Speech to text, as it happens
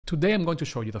Today I'm going to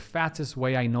show you the fastest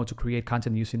way I know to create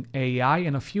content using AI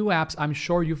and a few apps I'm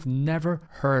sure you've never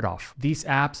heard of. These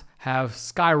apps have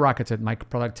skyrocketed my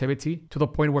productivity to the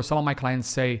point where some of my clients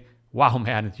say, wow,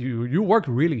 man, you work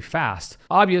really fast.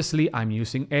 Obviously, I'm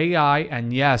using AI,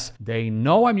 and yes, they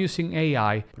know I'm using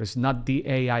AI, but it's not the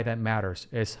AI that matters.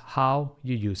 It's how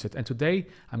you use it. And today,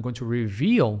 I'm going to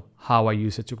reveal how I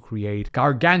use it to create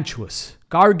gargantuous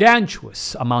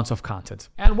amounts of content.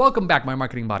 And welcome back, my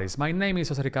marketing buddies. My name is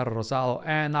Jose Ricardo Rosado,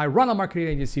 and I run a marketing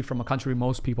agency from a country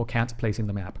most people can't place in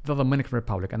the map, the Dominican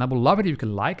Republic. And I would love it if you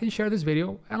can like and share this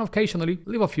video, and occasionally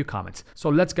leave a few comments. So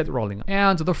let's get rolling.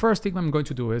 And the first thing I'm going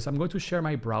to do is I'm going to share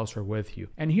my browser with you.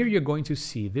 And here you're going to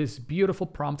see this beautiful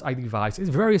prompt I devised. It's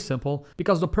very simple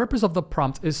because the purpose of the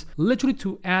prompt is literally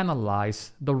to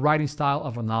analyze the writing style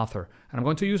of an author. And I'm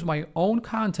going to use my own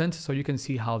content so you can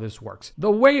see how this works.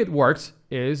 The way it works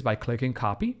is by clicking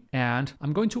copy, and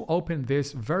I'm going to open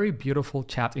this very beautiful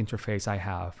chat interface I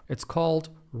have. It's called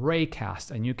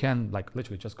Raycast, and you can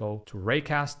literally just go to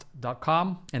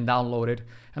raycast.com and download it.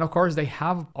 And of course, they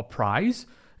have a price.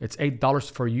 It's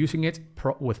 $8 for using it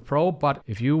with Pro, but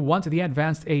if you want the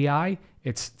advanced AI,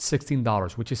 it's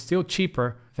 $16, which is still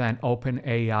cheaper than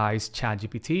OpenAI's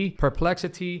ChatGPT,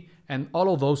 Perplexity, and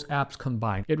all of those apps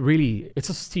combined. It's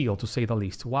a steal to say the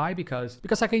least. Why? Because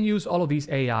I can use all of these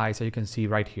AIs that you can see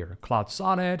right here. Cloud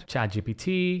Sonnet,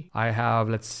 ChatGPT, I have,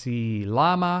 let's see,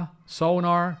 Llama,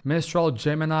 Sonar, Mistral,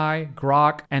 Gemini,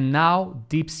 Grok, and now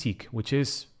DeepSeek, which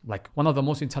is one of the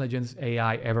most intelligent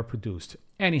AI ever produced.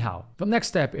 Anyhow, the next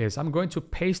step is I'm going to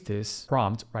paste this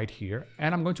prompt right here,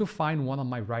 and I'm going to find one of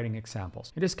my writing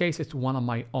examples. In this case, it's one of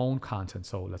my own content.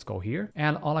 So let's go here.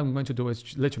 And all I'm going to do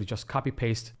is literally just copy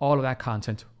paste all of that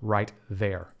content right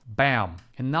there. Bam.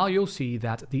 And now you'll see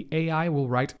that the AI will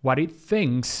write what it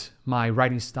thinks my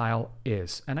writing style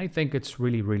is. And I think it's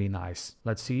really, really nice.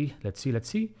 Let's see.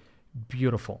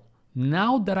 Beautiful.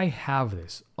 Now that I have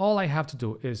this, all I have to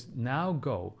do is now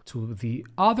go to the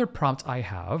other prompt I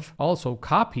have, also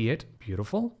copy it.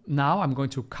 Beautiful. Now I'm going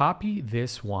to copy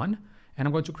this one, and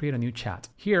I'm going to create a new chat.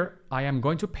 Here, I am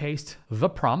going to paste the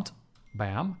prompt.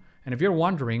 Bam. And if you're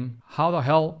wondering, how the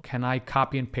hell can I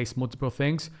copy and paste multiple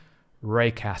things?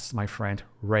 Raycast, my friend,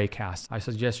 Raycast. I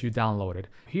suggest you download it.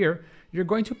 Here, you're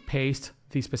going to paste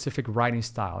the specific writing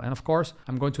style. And of course,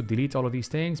 I'm going to delete all of these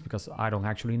things because I don't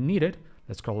actually need it.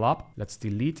 Let's scroll up. Let's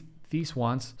delete these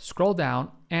ones. Scroll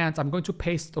down, and I'm going to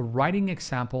paste the writing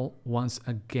example once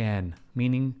again,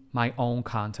 meaning my own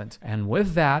content. And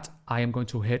with that, I am going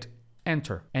to hit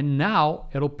enter. And now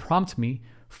it'll prompt me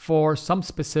for some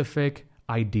specific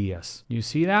ideas. You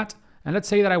see that? And let's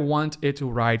say that I want it to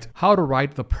write how to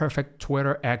write the perfect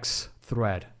Twitter X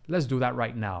thread. Let's do that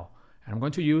right now. And I'm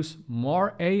going to use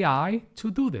more AI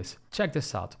to do this. Check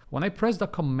this out. When I press the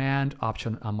command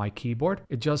option on my keyboard,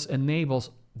 it just enables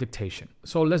dictation.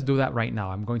 So let's do that right now.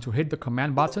 I'm going to hit the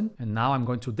command button, and now I'm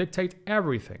going to dictate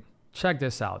everything. Check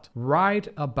this out. Write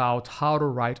about how to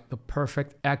write the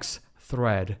perfect X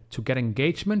thread to get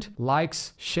engagement,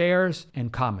 likes, shares,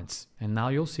 and comments. And now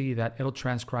you'll see that it'll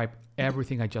transcribe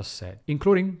everything I just said,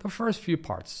 including the first few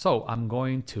parts. So I'm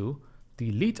going to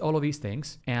delete all of these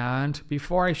things. And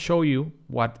before I show you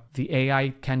what the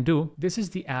AI can do, this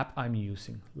is the app I'm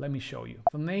using. Let me show you.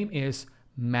 The name is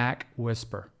Mac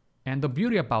Whisper. And the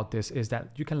beauty about this is that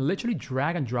you can literally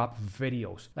drag and drop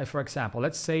videos. Like for example,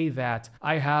 let's say that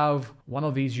I have one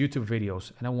of these YouTube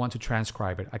videos and I want to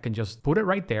transcribe it. I can just put it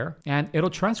right there and it'll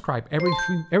transcribe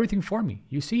everything for me.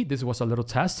 You see, this was a little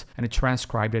test and it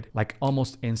transcribed it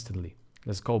almost instantly.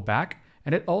 Let's go back.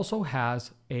 And it also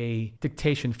has a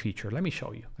dictation feature. Let me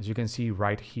show you. As you can see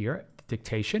right here,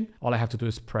 dictation. All I have to do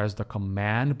is press the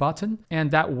command button, and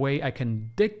that way I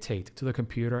can dictate to the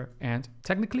computer. And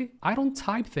technically, I don't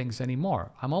type things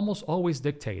anymore. I'm almost always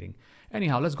dictating.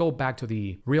 Anyhow, let's go back to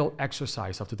the real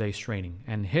exercise of today's training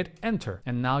and hit enter.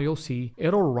 And now you'll see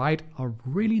it'll write a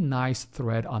really nice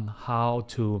thread on how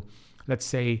to, let's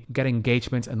say, get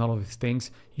engagement and all of these things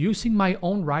using my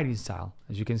own writing style.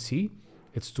 As you can see,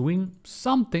 it's doing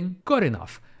something good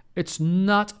enough. It's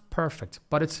not perfect,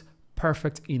 but it's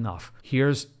perfect enough.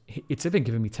 It's even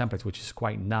giving me templates, which is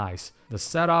quite nice. The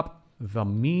setup, the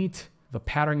meat, the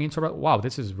pattern interval. Wow,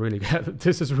 this is really good.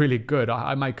 This is really good.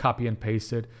 I might copy and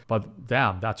paste it, but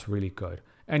damn, that's really good.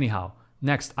 Anyhow,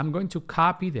 next, I'm going to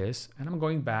copy this and I'm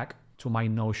going back to my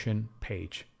Notion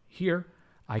page. Here,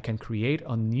 I can create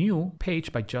a new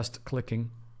page by just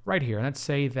clicking right here. And let's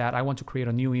say that I want to create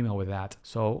a new email with that.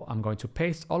 So I'm going to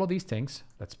paste all of these things.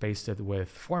 Let's paste it with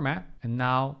format and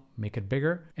now make it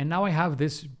bigger. And now I have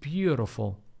this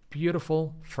beautiful,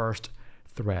 beautiful first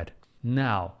thread.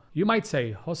 Now you might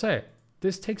say, Jose,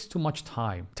 this takes too much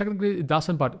time. Technically it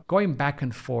doesn't, but going back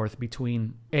and forth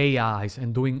between AIs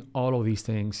and doing all of these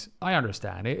things, I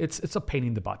understand. It's a pain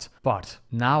in the butt. But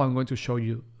now I'm going to show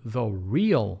you the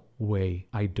real way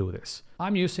I do this.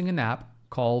 I'm using an app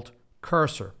called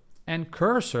Cursor. And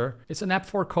Cursor is an app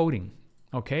for coding,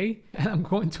 okay? And I'm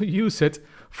going to use it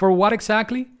for what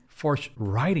exactly? For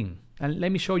writing. And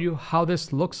let me show you how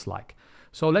this looks like.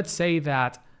 So let's say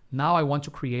that now I want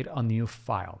to create a new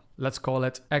file. Let's call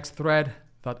it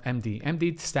xthread.md.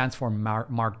 MD stands for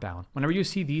markdown. Whenever you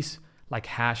see these like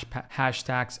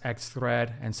hashtags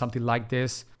xthread and something like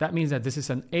this, that means that this is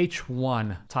an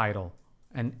H1 title,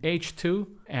 and H2,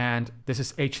 and this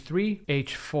is H3,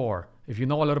 H4. If you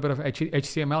know a little bit of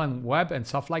HTML and web and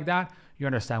stuff like that, you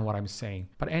understand what I'm saying.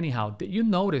 But anyhow, did you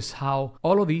notice how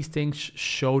all of these things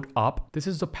showed up? This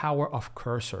is the power of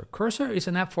Cursor. Cursor is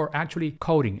an app for actually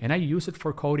coding, and I use it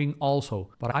for coding also.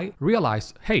 But I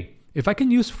realized, hey, if I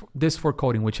can use this for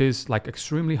coding, which is like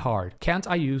extremely hard, can't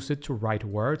I use it to write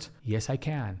words? Yes, I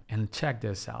can. And check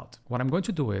this out. What I'm going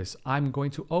to do is I'm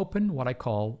going to open what I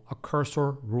call a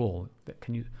cursor rule.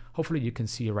 Hopefully you can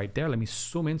see it right there. Let me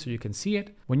zoom in so you can see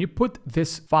it. When you put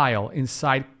this file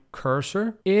inside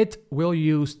Cursor, it will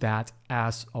use that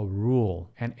as a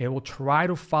rule and it will try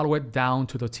to follow it down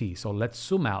to the T. So let's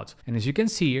zoom out. And as you can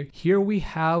see here we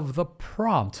have the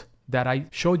prompt that I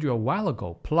showed you a while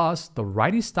ago, plus the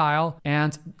writing style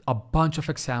and a bunch of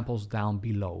examples down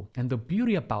below. And the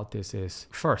beauty about this is,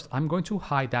 first, I'm going to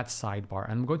hide that sidebar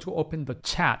and I'm going to open the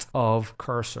chat of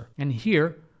Cursor. And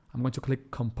here, I'm going to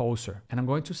click Composer and I'm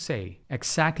going to say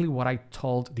exactly what I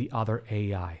told the other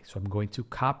AI. So I'm going to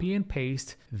copy and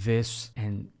paste this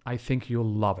and I think you'll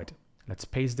love it. Let's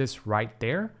paste this right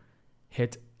there,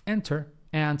 hit enter,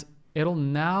 and it'll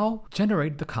now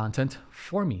generate the content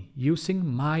for me using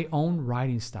my own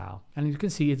writing style. And you can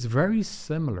see it's very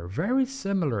similar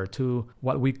to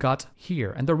what we got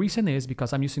here. And the reason is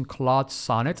because I'm using Claude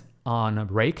Sonnet on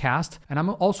Raycast, and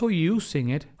I'm also using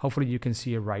it, hopefully you can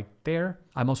see it right there,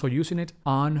 I'm also using it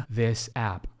on this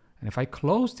app. And if I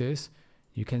close this,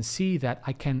 you can see that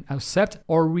I can accept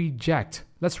or reject.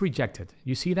 Let's reject it.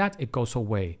 You see that? It goes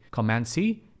away. Command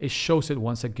C, it shows it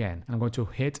once again. And I'm going to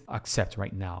hit accept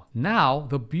right now. Now,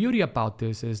 the beauty about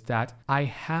this is that I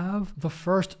have the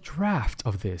first draft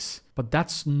of this, but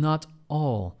that's not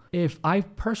all. If I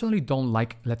personally don't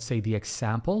like, let's say, the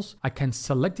examples, I can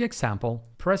select the example,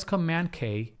 press Command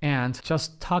K, and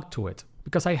just talk to it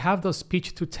because I have the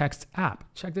speech to text app.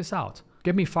 Check this out.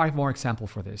 Give me 5 more examples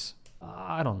for this.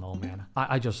 I don't know, man.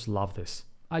 I just love this.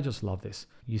 I just love this.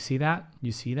 You see that?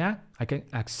 You see that? I can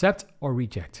accept or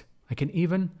reject. I can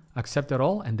even accept it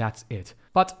all, and that's it.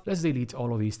 But let's delete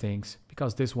all of these things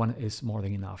because this one is more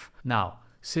than enough. Now,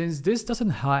 since this doesn't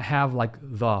have like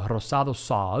the rosado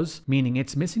sauce, meaning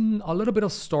it's missing a little bit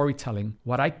of storytelling,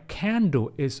 what I can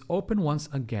do is open once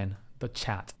again the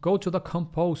chat, go to the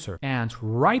composer, and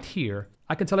right here,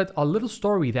 I can tell it a little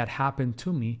story that happened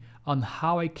to me on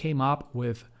how I came up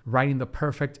with writing the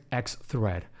perfect X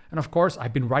thread. And of course,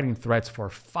 I've been writing threads for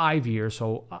 5 years,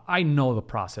 so I know the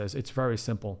process. It's very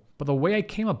simple. But the way I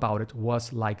came about it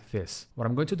was like this. What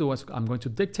I'm going to do is I'm going to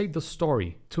dictate the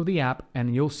story to the app,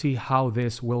 and you'll see how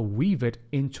this will weave it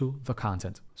into the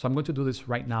content. So I'm going to do this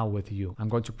right now with you. I'm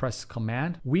going to press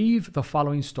Command, weave the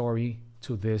following story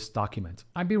to this document.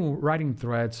 I've been writing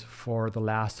threads for the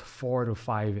last 4 to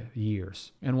 5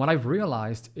 years. And what I've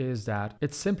realized is that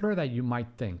it's simpler than you might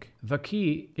think. The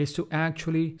key is to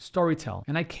actually storytell.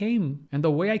 And the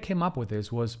way I came up with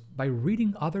this was by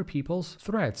reading other people's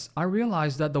threads. I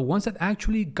realized that the ones that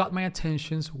actually got my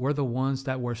attentions were the ones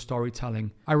that were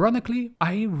storytelling. Ironically,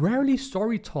 I rarely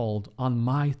storytold on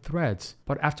my threads,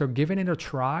 but after giving it a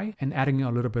try and adding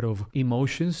a little bit of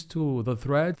emotions to the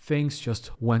thread, things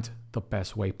just went the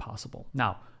best way possible.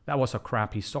 Now, that was a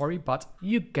crappy story, but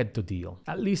you get the deal.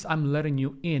 At least I'm letting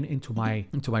you into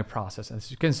my process. As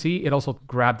you can see, it also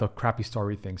grabbed the crappy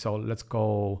story thing. So let's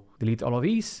go delete all of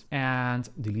these and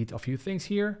delete a few things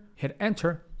here. Hit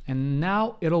enter. And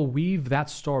now it'll weave that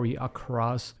story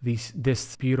across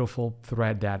this beautiful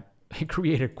thread that it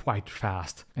created quite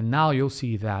fast. And now you'll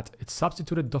see that it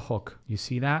substituted the hook. You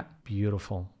see that?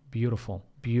 Beautiful, beautiful,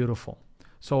 beautiful.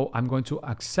 So I'm going to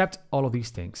accept all of these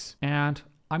things and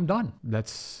I'm done.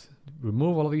 Let's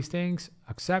remove all of these things,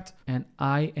 accept, and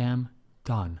I am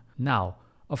done. Now,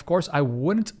 of course, I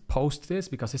wouldn't post this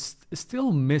because it's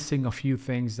still missing a few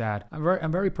things that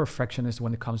I'm very perfectionist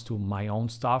when it comes to my own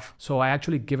stuff. So I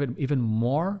actually give it even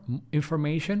more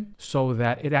information so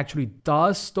that it actually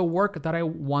does the work that I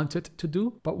want it to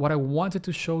do. But what I wanted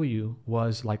to show you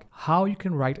was like how you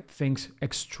can write things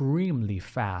extremely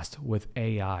fast with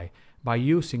AI by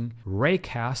using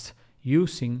Raycast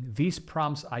using these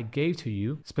prompts I gave to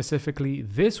you, specifically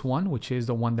this one, which is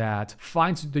the one that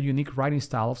finds the unique writing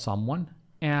style of someone,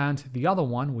 and the other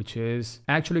one, which is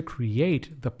actually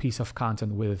create the piece of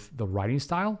content with the writing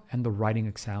style and the writing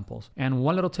examples. And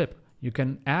one little tip, you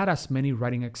can add as many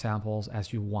writing examples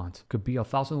as you want. Could be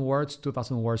 1,000 words,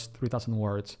 2,000 words, 3,000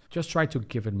 words. Just try to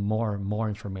give it more and more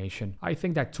information. I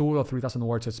think that 2,000 or 3,000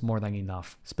 words is more than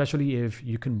enough, especially if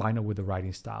you combine it with the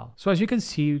writing style. So as you can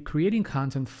see, creating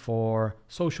content for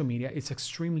social media is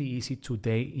extremely easy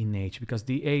today in age because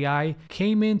the AI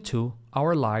came into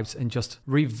our lives and just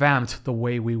revamped the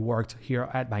way we worked here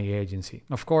at my agency.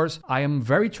 Of course, I am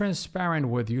very transparent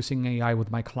with using AI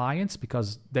with my clients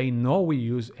because they know we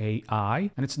use AI,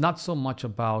 and it's not so much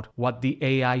about what the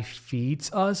AI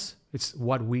feeds us. It's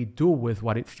what we do with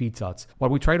what it feeds us. What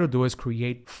we try to do is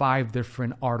create 5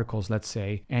 different articles, let's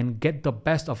say, and get the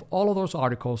best of all of those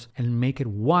articles and make it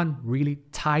one really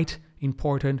tight,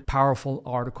 important, powerful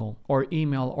article or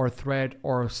email or thread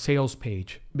or sales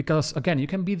page. Because again, you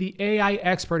can be the AI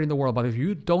expert in the world, but if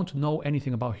you don't know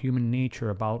anything about human nature,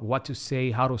 about what to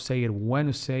say, how to say it, when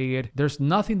to say it, there's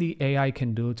nothing the AI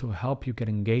can do to help you get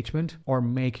engagement or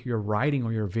make your writing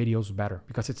or your videos better,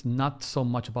 because it's not so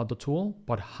much about the tool,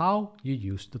 but how you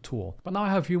use the tool. But now I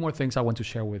have a few more things I want to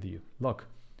share with you. Look,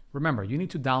 remember, you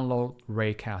need to download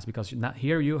Raycast because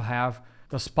here you have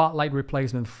the Spotlight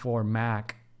replacement for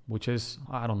Mac, which is,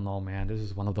 I don't know, man, this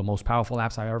is one of the most powerful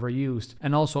apps I ever used.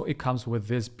 And also it comes with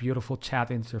this beautiful chat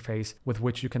interface with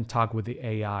which you can talk with the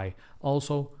AI.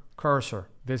 Also Cursor,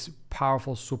 this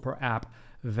powerful super app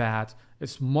that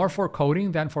is more for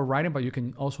coding than for writing, but you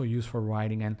can also use for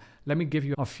writing. And let me give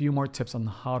you a few more tips on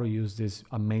how to use this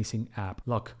amazing app.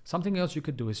 Look, something else you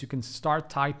could do is you can start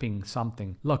typing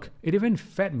something. Look, it even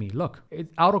fed me. Look, it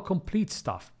auto-completes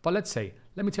stuff. But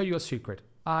let me tell you a secret.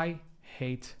 I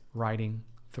hate writing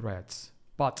threads,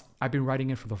 but I've been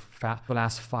writing it for the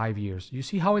last 5 years. You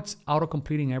see how it's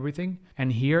auto-completing everything?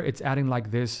 And here it's adding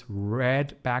like this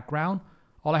red background.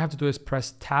 All I have to do is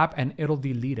press tab and it'll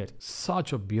delete it.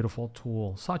 Such a beautiful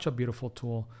tool, such a beautiful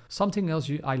tool. Something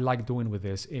else I like doing with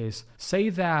this is say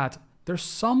that there's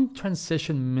some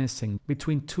transition missing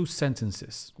between 2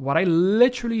 sentences. What I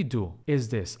literally do is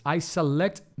this. I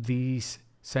select these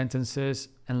sentences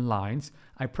and lines.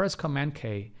 I press Command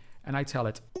K and I tell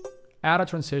it, add a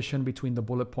transition between the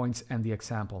bullet points and the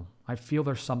example. I feel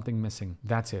there's something missing.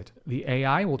 That's it. The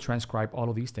AI will transcribe all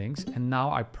of these things. And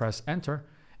now I press enter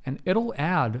and it'll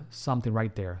add something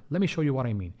right there. Let me show you what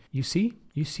I mean. You see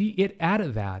it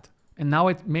added that. And now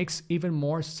it makes even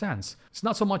more sense. It's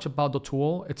not so much about the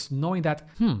tool. It's knowing that,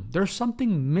 there's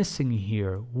something missing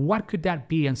here. What could that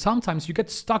be? And sometimes you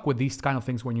get stuck with these kind of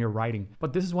things when you're writing.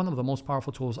 But this is one of the most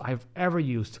powerful tools I've ever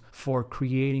used for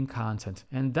creating content.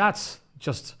 And that's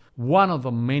just one of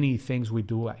the many things we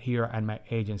do here at my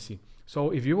agency.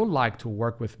 So if you would like to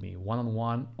work with me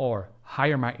one-on-one or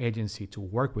hire my agency to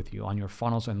work with you on your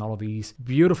funnels and all of these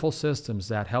beautiful systems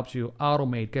that helps you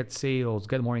automate, get sales,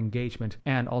 get more engagement,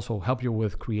 and also help you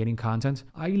with creating content,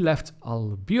 I left a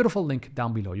beautiful link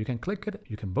down below. You can click it,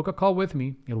 you can book a call with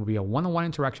me. It will be a one-on-one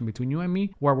interaction between you and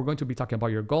me where we're going to be talking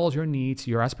about your goals, your needs,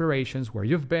 your aspirations, where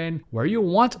you've been, where you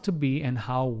want to be, and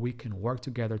how we can work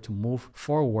together to move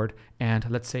forward and,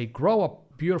 let's say, grow a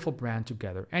beautiful brand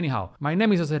together. Anyhow, my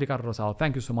name is Jose Ricardo Rosado.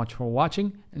 Thank you so much for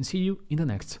watching and see you in the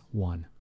next one.